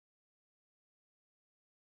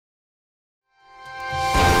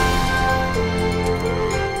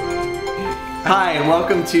Hi, and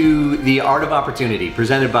welcome to The Art of Opportunity,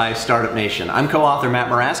 presented by StartupNation. I'm co-author Matt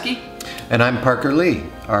Moraski. And I'm Parker Lee.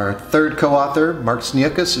 Our third co-author, Mark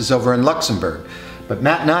Sniukas, is over in Luxembourg. But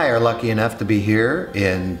Matt and I are lucky enough to be here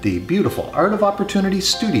in the beautiful Art of Opportunity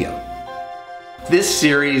studio. This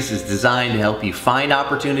series is designed to help you find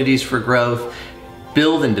opportunities for growth,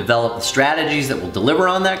 build and develop the strategies that will deliver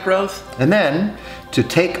on that growth, And then to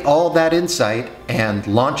take all that insight and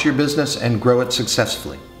launch your business and grow it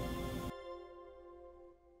successfully.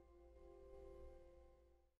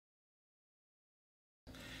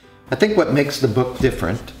 I think what makes the book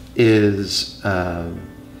different is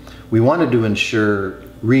we wanted to ensure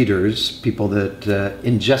readers, people that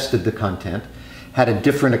ingested the content, had a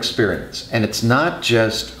different experience. And it's not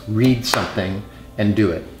just read something and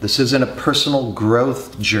do it. This isn't a personal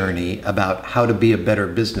growth journey about how to be a better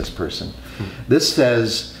business person. This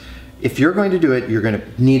says, if you're going to do it, you're going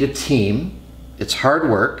to need a team. It's hard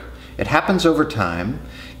work. It happens over time.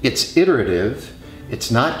 It's iterative. It's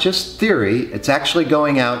not just theory, it's actually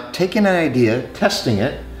going out, taking an idea, testing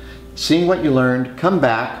it, seeing what you learned, come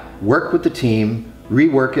back, work with the team,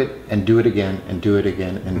 rework it, and do it again, and do it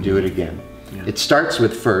again, and do it again. Yeah. It starts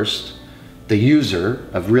with first, the user,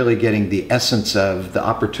 of really getting the essence of the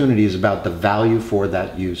opportunities about the value for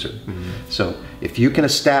that user. So if you can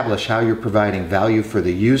establish how you're providing value for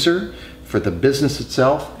the user, for the business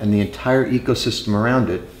itself, and the entire ecosystem around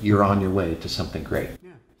it, you're on your way to something great.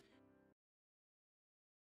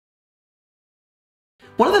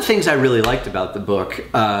 One of the things I really liked about the book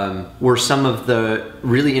were some of the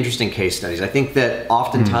really interesting case studies. I think that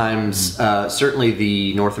oftentimes, certainly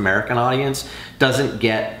the North American audience doesn't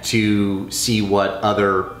get to see what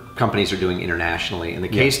other companies are doing internationally. And the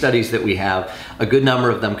case studies that we have, a good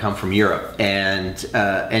number of them come from Europe. And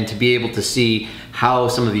to be able to see how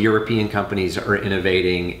some of the European companies are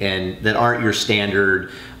innovating and that aren't your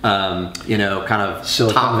standard you know, kind of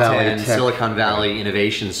Silicon Valley Silicon Valley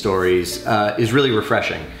innovation stories is really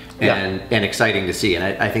refreshing and exciting to see.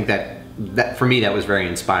 And I think that for me, that was very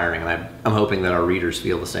inspiring. And I'm hoping that our readers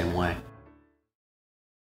feel the same way.